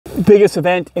biggest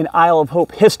event in Isle of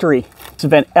Hope history. This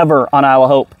event ever on Isle of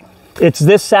Hope. It's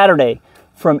this Saturday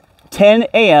from 10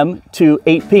 a.m. to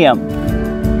 8 p.m.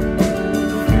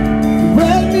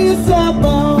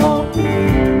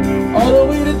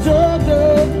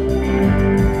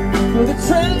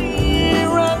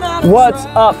 What's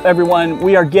up, everyone?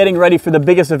 We are getting ready for the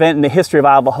biggest event in the history of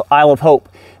Isle of Hope.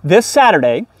 This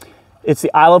Saturday, it's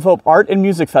the Isle of Hope Art and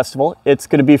Music Festival. It's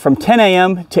going to be from 10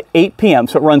 a.m. to 8 p.m.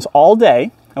 So it runs all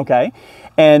day, okay?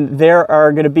 And there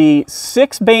are going to be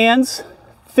 6 bands,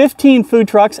 15 food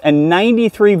trucks, and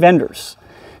 93 vendors.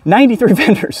 93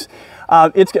 vendors.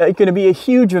 It's going to be a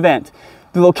huge event.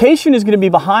 The location is going to be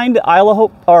behind the Isle of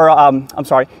Hope, or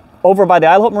over by the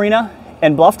Isle of Hope Marina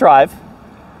and Bluff Drive,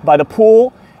 by the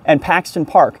pool and Paxton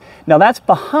Park. Now that's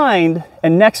behind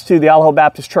and next to the Isle of Hope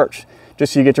Baptist Church,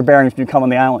 just so you get your bearings when you come on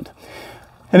the island.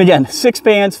 And again, 6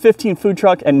 bands, 15 food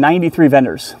truck, and 93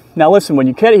 vendors. Now listen, when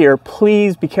you get here,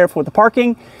 please be careful with the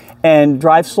parking and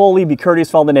drive slowly, be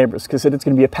courteous to all the neighbors, because it's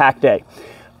going to be a packed day.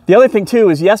 The other thing too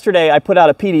is yesterday I put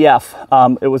out a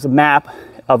PDF. It was a map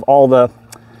of all the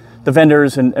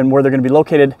vendors and where they're going to be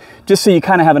located, just so you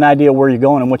kind of have an idea where you're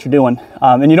going and what you're doing,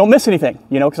 and you don't miss anything,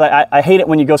 you know, because I hate it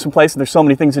when you go someplace and there's so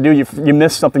many things to do, you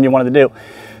miss something you wanted to do.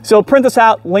 So print this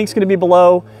out, link's going to be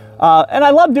below, and I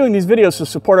love doing these videos to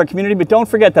support our community, but don't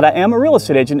forget that I am a real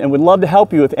estate agent and would love to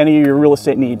help you with any of your real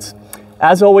estate needs.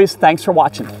 As always, thanks for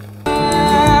watching.